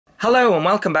Hello and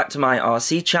welcome back to my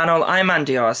RC channel. I'm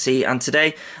AndyRC and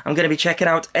today I'm going to be checking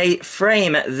out a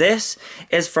frame. This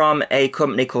is from a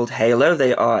company called Halo.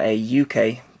 They are a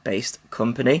UK based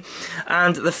company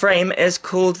and the frame is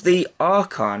called the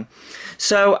Archon.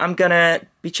 So I'm going to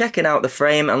be checking out the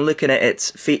frame and looking at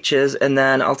its features, and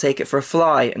then I'll take it for a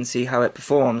fly and see how it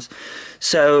performs.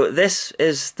 So this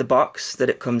is the box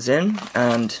that it comes in,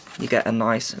 and you get a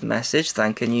nice message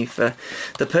thanking you for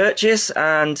the purchase,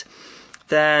 and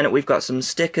then we've got some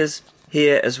stickers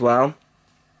here as well.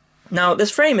 Now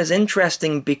this frame is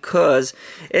interesting because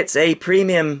it's a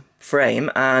premium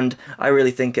frame and I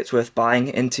really think it's worth buying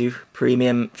into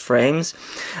premium frames,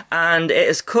 and it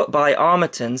is cut by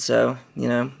Archon, so you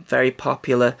know, very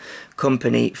popular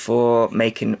company for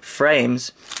making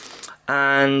frames.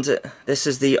 And this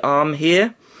is the arm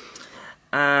here,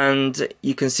 and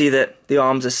you can see that the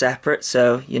arms are separate,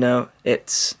 so you know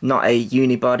it's not a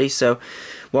unibody. So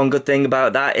one good thing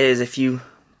about that is if you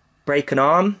break an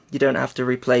arm, you don't have to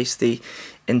replace the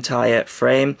entire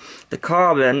frame. The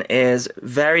carbon is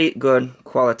very good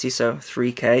quality, so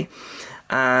 3K,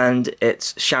 and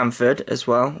it's chamfered as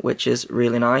well, which is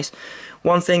really nice.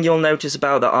 One thing you'll notice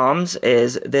about the arms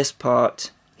is this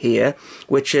part here,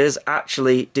 which is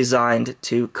actually designed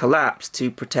to collapse to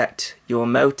protect your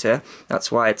motor.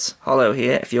 That's why it's hollow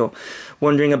here, if you're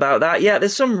wondering about that. Yeah,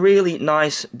 there's some really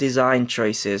nice design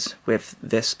choices with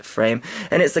this frame,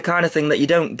 and it's the kind of thing that you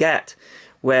don't get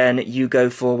when you go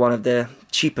for one of the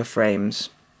cheaper frames.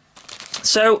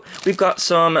 So we've got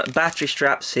some battery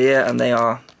straps here, and they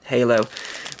are Halo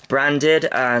branded,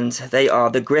 and they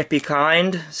are the grippy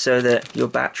kind so that your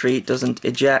battery doesn't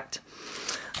eject.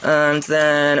 And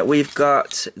then we've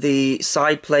got the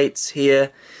side plates here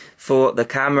for the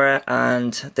camera,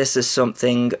 and this is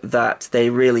something that they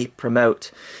really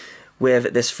promote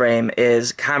with this frame,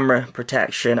 is camera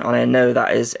protection, and I know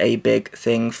that is a big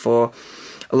thing for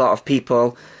a lot of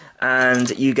people.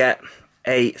 And you get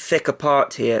a thicker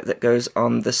part here that goes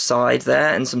on the side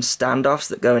there, and some standoffs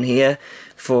that go in here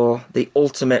for the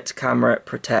ultimate camera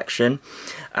protection.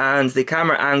 And the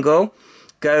camera angle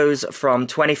goes from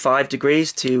 25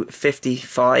 degrees to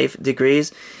 55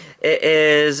 degrees. It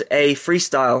is a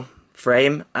freestyle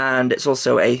frame, and it's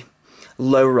also a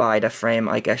lowrider frame,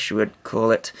 I guess you would call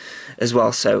it as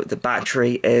well. So the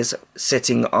battery is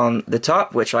sitting on the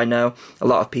top, which I know a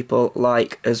lot of people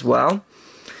like as well.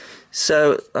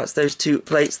 So that's those two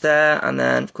plates there, and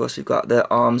then of course we've got the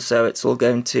arms, so it's all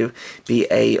going to be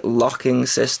a locking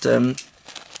system.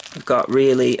 We've got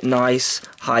really nice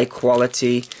high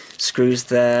quality screws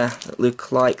there that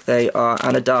look like they are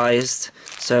anodized,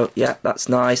 so yeah, that's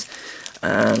nice.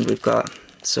 And we've got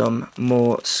some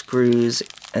more screws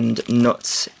and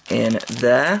nuts in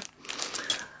there,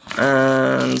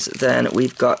 and then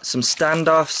we've got some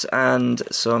standoffs and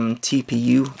some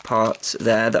TPU parts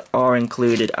there that are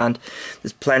included, and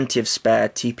there's plenty of spare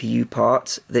TPU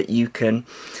parts that you can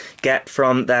get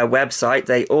from their website.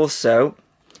 They also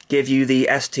give you the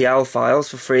STL files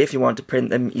for free if you want to print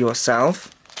them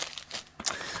yourself.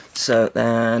 So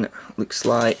then looks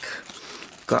like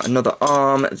got another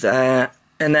arm there,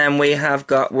 and then we have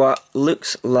got what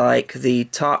looks like the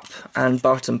top and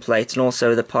bottom plate, and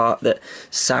also the part that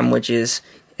sandwiches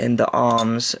in the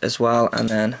arms as well, and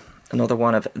then another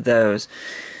one of those.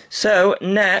 So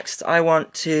next I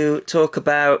want to talk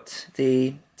about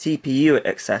the TPU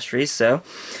accessories. So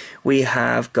we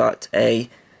have got a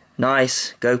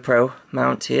nice GoPro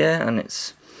mount here, and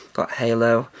it's got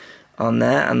Halo on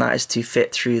there, and that is to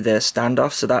fit through the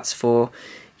standoff, so that's for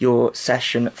your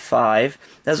session 5.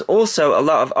 There's also a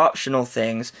lot of optional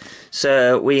things.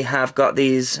 So we have got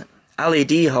these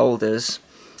LED holders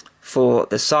for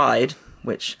the side,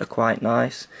 which are quite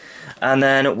nice, and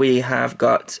then we have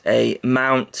got a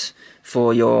mount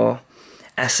for your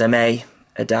SMA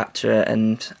adapter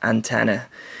and antenna,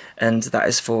 and that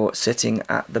is for sitting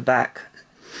at the back.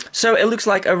 So it looks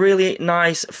like a really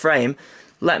nice frame.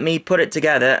 Let me put it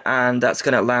together, and that's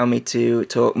going to allow me to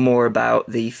talk more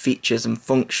about the features and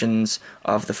functions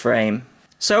of the frame.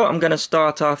 So I'm going to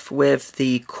start off with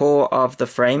the core of the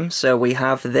frame. So we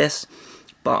have this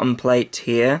bottom plate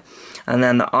here, and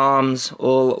then the arms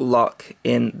all lock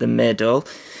in the middle.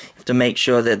 You have to make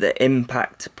sure that the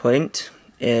impact point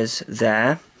is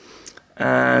there.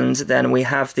 And then we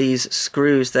have these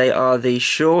screws. They are the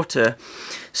shorter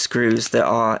screws that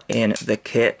are in the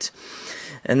kit.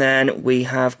 And then we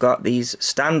have got these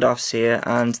standoffs here,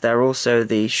 and they're also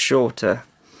the shorter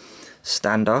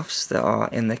standoffs that are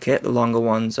in the kit. The longer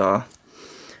ones are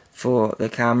for the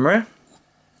camera.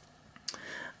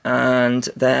 And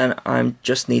then I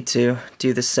just need to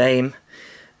do the same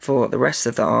for the rest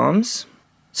of the arms.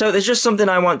 So there's just something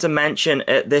I want to mention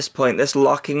at this point. This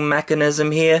locking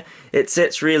mechanism here, it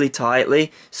sits really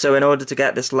tightly. So in order to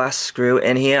get this last screw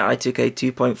in here, I took a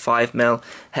 2.5mm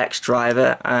hex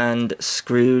driver and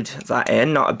screwed that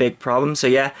in. Not a big problem. So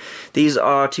yeah, these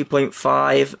are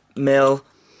 2.5mm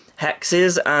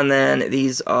hexes, and then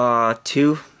these are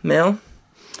 2mm.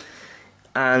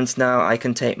 And now I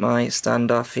can take my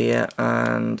standoff here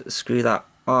and screw that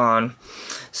on.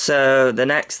 So the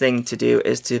next thing to do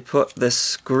is to put the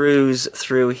screws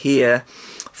through here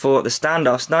for the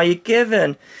standoffs. Now you're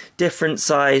given different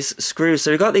size screws.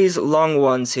 So we've got these long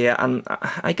ones here, and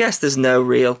I guess there's no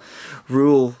real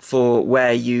rule for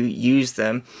where you use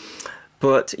them.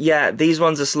 But yeah, these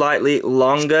ones are slightly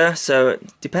longer, so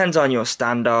it depends on your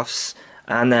standoffs.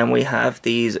 And then we have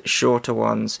these shorter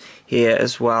ones here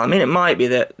as well. I mean, it might be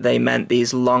that they meant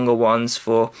these longer ones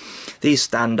for these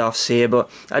standoffs here, but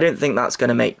I don't think that's going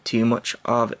to make too much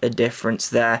of a difference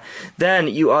there. Then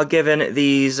you are given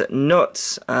these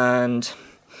nuts, and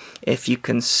if you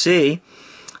can see,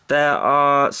 there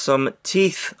are some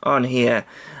teeth on here.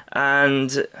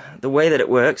 And the way that it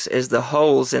works is the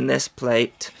holes in this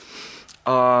plate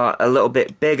are a little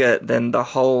bit bigger than the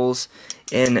holes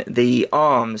in the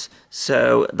arms,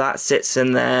 so that sits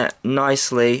in there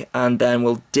nicely and then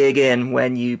will dig in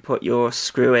when you put your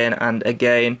screw in. And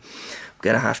again, I'm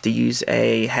gonna have to use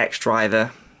a hex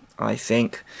driver, I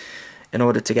think, in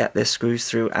order to get this screws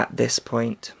through at this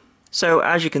point. So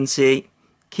as you can see,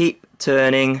 keep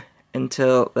turning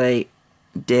until they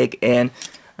dig in,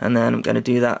 and then I'm going to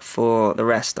do that for the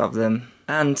rest of them.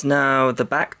 And now the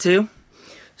back two.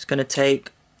 Just going to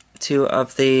take two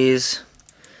of these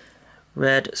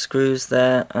red screws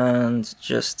there and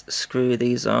just screw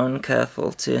these on.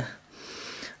 Careful to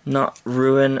not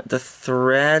ruin the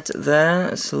thread there.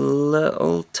 It's a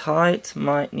little tight.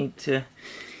 Might need to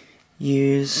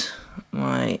use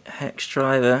my hex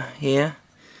driver here.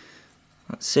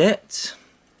 That's it.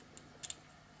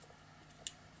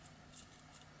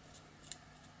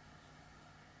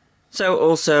 So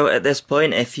also at this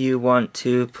point, if you want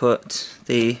to put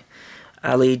the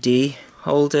LED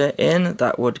holder in,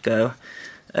 that would go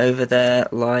over there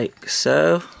like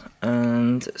so,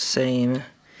 and same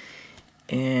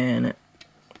in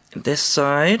this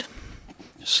side,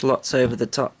 slots over the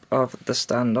top of the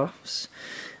standoffs,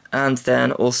 and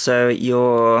then also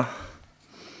your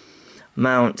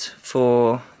mount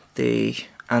for the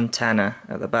antenna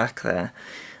at the back there.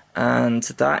 And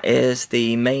that is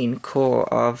the main core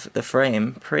of the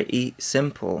frame. Pretty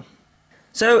simple.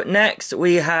 So next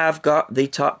we have got the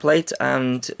top plate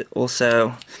and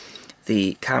also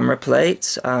the camera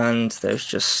plate, and those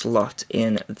just slot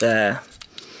in there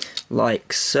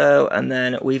like so. And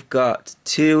then we've got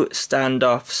two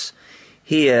standoffs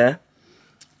here,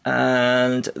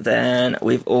 and then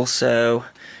we've also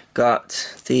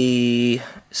got the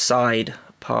side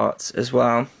parts as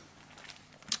well.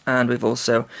 And we've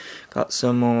also got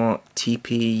some more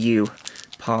TPU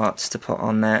parts to put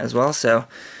on there as well. So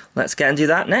let's get and do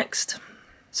that next.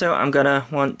 So I'm going to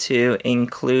want to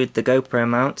include the GoPro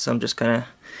mount. So I'm just going to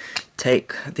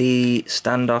take the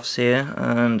standoffs here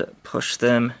and push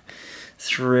them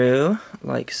through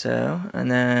like so.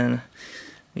 And then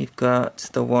we've got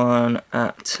the one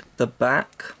at the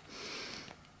back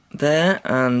there.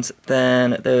 And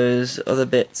then those other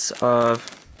bits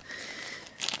of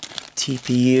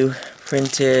TPU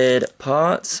printed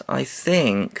parts, I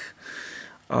think,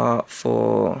 are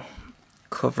for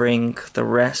covering the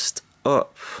rest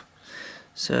up.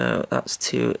 So that's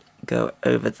to go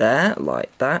over there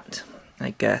like that,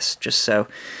 I guess, just so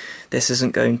this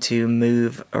isn't going to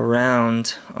move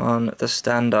around on the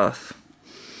standoff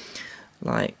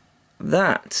like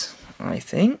that, I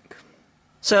think.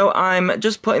 So I'm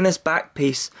just putting this back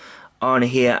piece on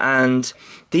here, and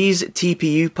these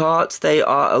TPU parts, they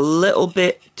are a little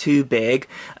bit too big,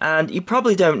 and you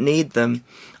probably don't need them,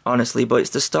 honestly, but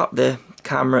it's to stop the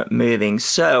camera moving.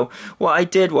 So what I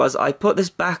did was I put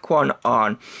this back one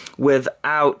on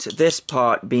without this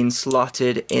part being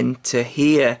slotted into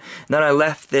here, and then I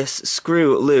left this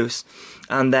screw loose,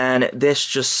 and then this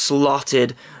just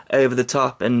slotted over the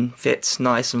top and fits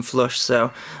nice and flush.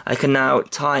 So I can now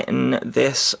tighten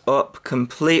this up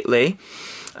completely,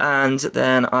 and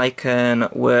then I can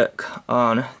work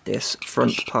on this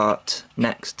front part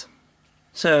next.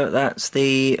 So that's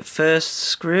the first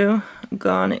screw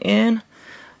gone in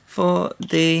for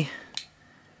the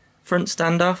front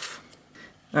standoff,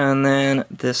 and then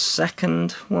the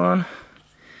second one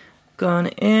gone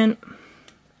in,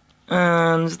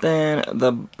 and then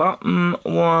the bottom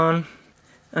one,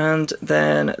 and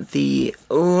then the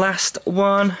last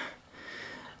one,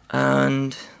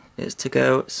 and it's to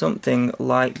go something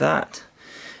like that.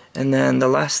 And then the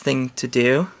last thing to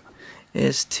do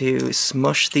is to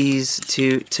smush these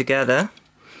two together.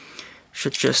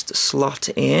 Should just slot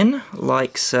in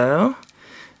like so.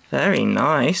 Very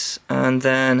nice. And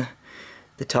then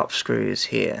the top screws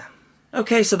here.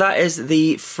 Okay, so that is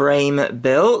the frame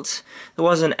built. There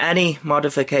wasn't any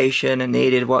modification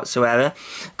needed whatsoever.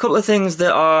 A couple of things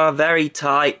that are very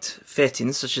tight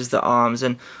fitting, such as the arms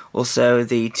and also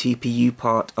the TPU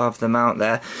part of the mount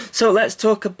there. So let's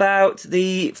talk about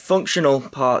the functional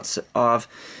parts of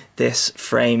this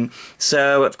frame.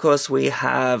 So of course we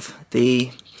have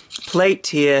the plate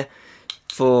here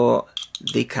for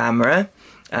the camera,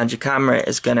 and your camera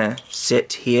is gonna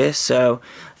sit here. So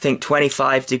I think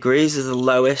 25 degrees is the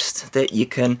lowest that you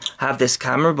can have this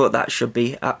camera, but that should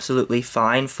be absolutely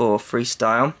fine for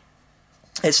freestyle.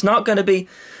 It's not going to be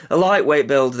a lightweight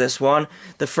build, this one.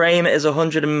 The frame is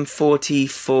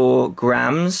 144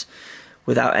 grams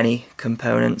without any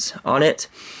components on it.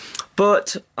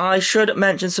 But I should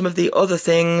mention some of the other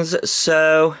things.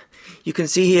 So you can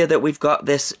see here that we've got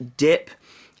this dip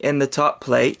in the top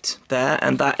plate there,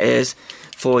 and that is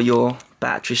for your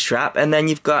battery strap. And then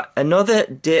you've got another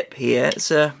dip here.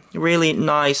 It's a really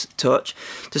nice touch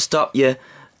to stop your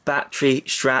battery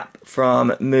strap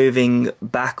from moving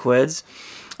backwards.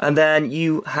 And then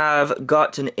you have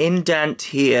got an indent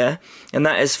here, and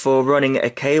that is for running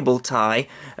a cable tie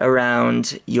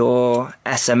around your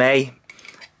SMA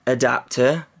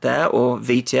adapter there, or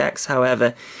VTX,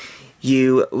 however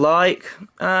you like.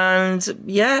 And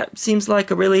yeah, it seems like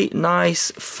a really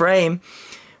nice frame.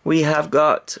 We have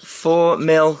got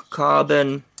 4mm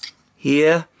carbon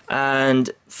here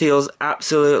and feels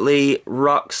absolutely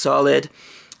rock solid.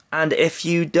 And if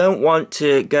you don't want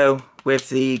to go with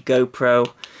the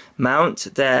Gopro Mount,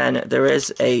 then there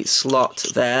is a slot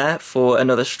there for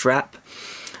another strap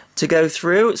to go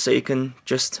through, so you can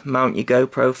just mount your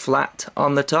GoPro flat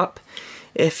on the top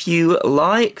if you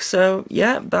like. So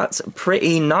yeah, that's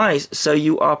pretty nice. So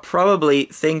you are probably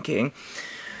thinking,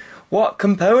 what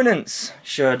components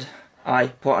should I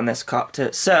put on this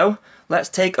copter? So let's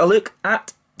take a look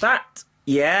at that.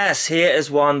 Yes, here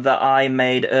is one that I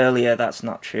made earlier. That's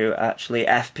not true, actually.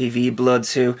 FPV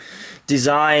Bloods, who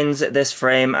designs this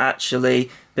frame, actually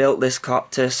built this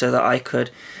copter so that I could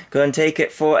go and take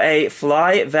it for a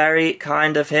fly. Very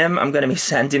kind of him. I'm going to be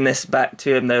sending this back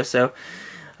to him though, so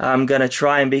I'm going to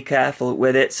try and be careful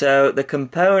with it. So the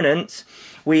components,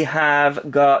 we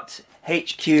have got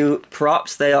HQ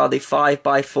props. They are the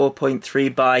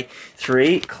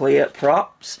 5x4.3x3 clear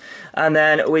props. And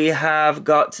then we have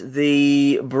got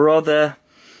the Brother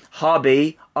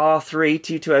Hobby R3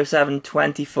 2207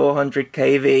 2400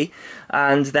 kV.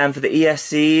 And then for the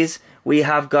ESCs, we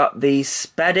have got the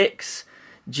Spedix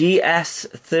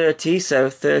GS30,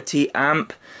 so 30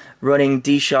 amp, running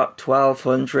D-Shock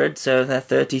 1200, so they're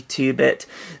 32-bit.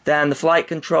 Then the flight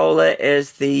controller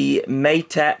is the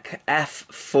Maytech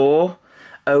F4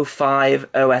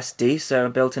 05 OSD, so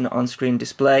built-in on-screen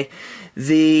display.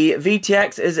 The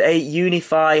VTX is a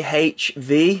Unify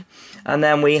HV, and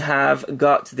then we have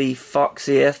got the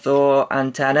Foxeer Thor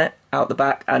antenna out the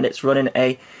back, and it's running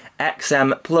a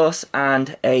XM Plus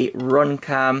and a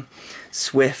Runcam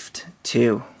Swift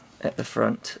 2 at the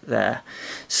front there.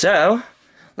 So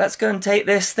let's go and take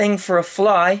this thing for a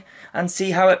fly and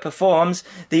see how it performs.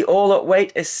 The all-up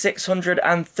weight is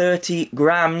 630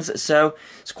 grams, so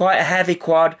it's quite a heavy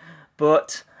quad,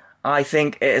 but I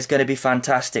think it is going to be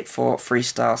fantastic for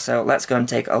freestyle. So let's go and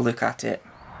take a look at it.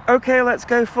 Okay, let's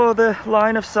go for the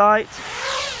line of sight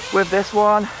with this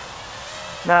one.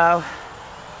 Now,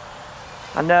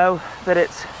 I know that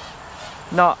it's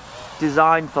not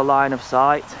designed for line of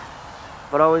sight,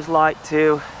 but I always like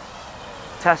to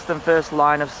test them first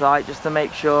line of sight just to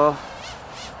make sure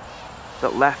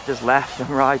that left is left and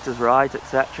right is right,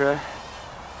 etc.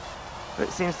 But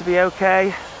it seems to be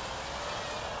okay.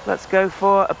 Let's go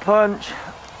for a punch.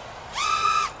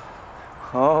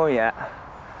 Oh yeah,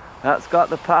 that's got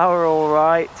the power all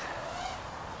right.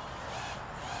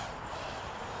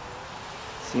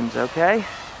 Seems okay.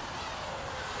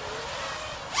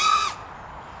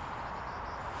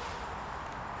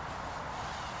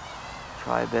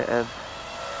 Try a bit of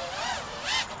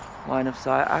line of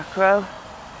sight acro.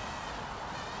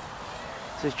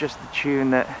 This is just the tune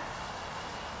that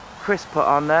Chris put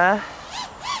on there.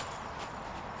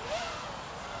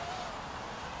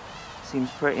 Seems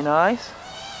pretty nice.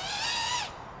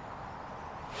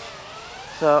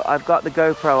 So I've got the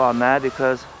GoPro on there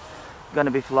because I'm going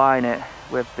to be flying it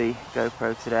with the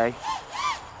GoPro today.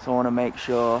 So I want to make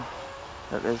sure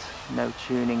that there's no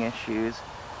tuning issues,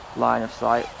 line of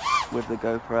sight with the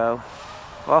GoPro.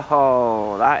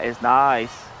 Oh, that is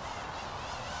nice.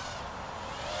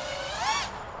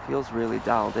 Feels really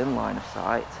dialed in line of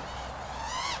sight.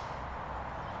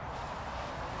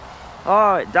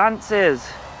 Oh, it dances!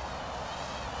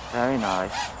 Very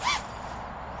nice.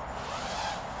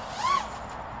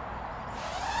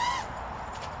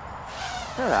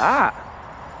 Look at that!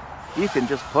 You can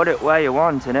just put it where you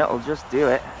want and it'll just do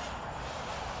it.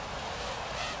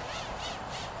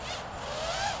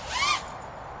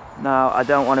 No, I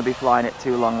don't want to be flying it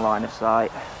too long line of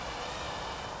sight,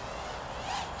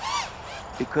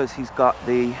 because he's got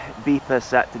the beeper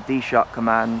set to D-shock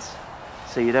commands,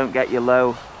 so you don't get your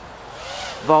low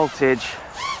voltage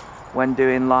when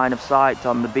doing line of sight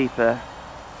on the beeper,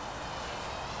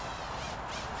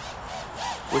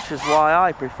 which is why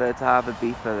I prefer to have a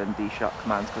beeper than D-shock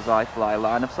commands, because I fly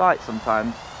line of sight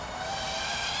sometimes.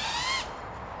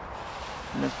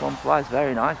 And this one flies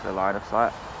very nicely line of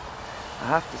sight, I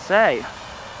have to say.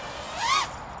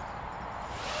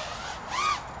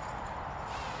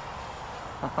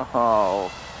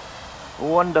 Oh,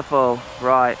 wonderful.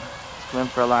 Right, let's go in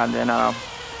for a landing and I'll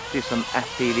do some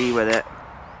FPV with it.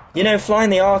 You know, flying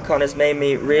the Archon has made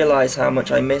me realise how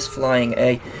much I miss flying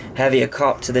a heavier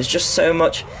copter. There's just so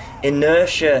much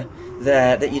inertia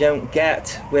there that you don't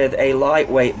get with a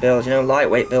lightweight build. You know,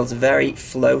 lightweight builds are very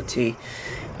floaty.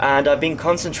 And I've been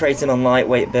concentrating on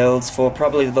lightweight builds for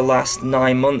probably the last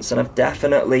 9 months, and I've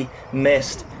definitely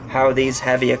missed how these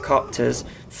heavier copters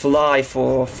fly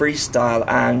for freestyle,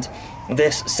 and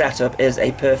this setup is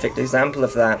a perfect example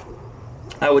of that.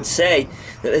 I would say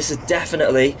that this is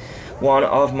definitely one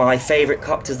of my favourite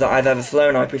copters that I've ever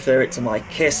flown. I prefer it to my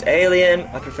KISS Alien,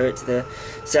 I prefer it to the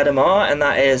ZMR, and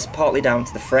that is partly down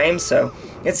to the frame. So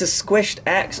it's a squished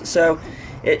X, so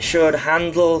it should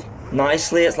handle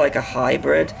nicely. It's like a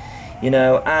hybrid, you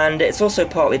know, and it's also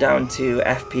partly down to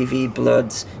FPV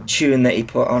Blood's tune that he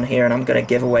put on here, and I'm going to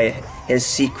give away his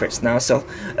secrets now, so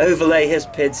I'll overlay his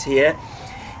PIDs here.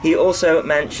 He also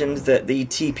mentioned that the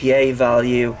TPA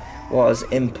value was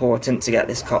important to get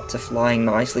this copter flying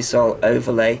nicely, so I'll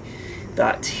overlay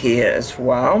that here as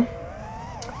well.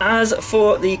 As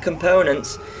for the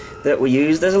components that we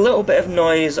use, there's a little bit of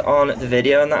noise on the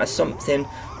video, and that is something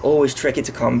always tricky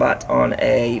to combat on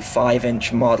a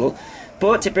 5-inch model.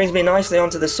 But it brings me nicely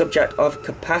onto the subject of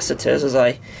capacitors as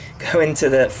I go into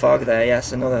the fog there.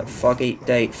 Yes, another foggy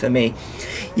day for me.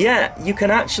 Yeah, you can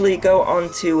actually go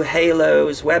onto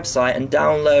Halo's website and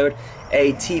download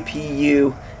a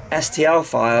TPU STL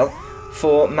file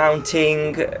for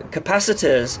mounting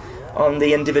capacitors on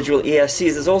the individual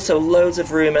ESCs. There's also loads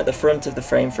of room at the front of the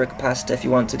frame for a capacitor if you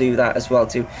want to do that as well,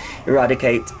 to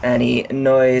eradicate any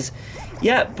noise.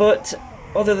 Yeah, but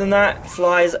other than that,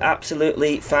 flies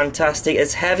absolutely fantastic.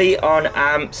 It's heavy on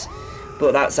amps,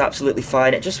 but that's absolutely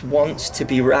fine. It just wants to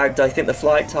be ragged. I think the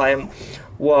flight time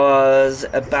was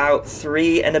about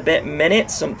 3 and a bit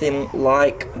minutes, something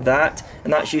like that,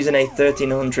 and that's using a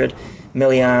 1300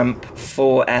 milliamp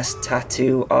 4S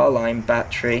Tattoo R-line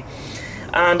battery.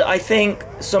 And I think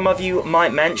some of you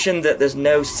might mention that there's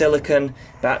no silicon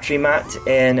battery mat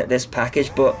in this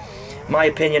package, but my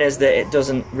opinion is that it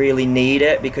doesn't really need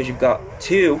it, because you've got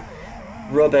 2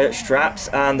 rubber straps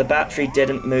and the battery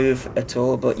didn't move at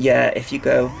all. But yeah, if you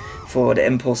go for the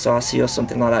Impulse RC or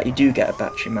something like that, you do get a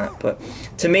battery mat, but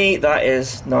to me that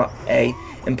is not a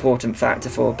important factor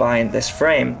for buying this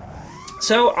frame.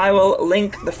 So I will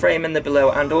link the frame in the below,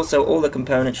 and also all the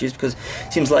components used, because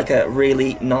it seems like a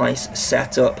really nice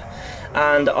setup,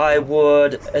 and I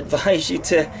would advise you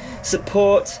to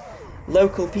support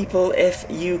local people if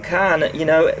you can. You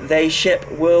know, they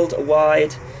ship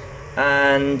worldwide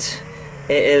and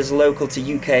it is local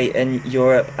to UK and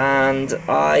Europe, and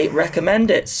I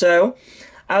recommend it. So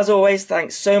as always,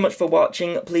 thanks so much for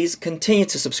watching. Please continue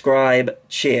to subscribe.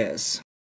 Cheers.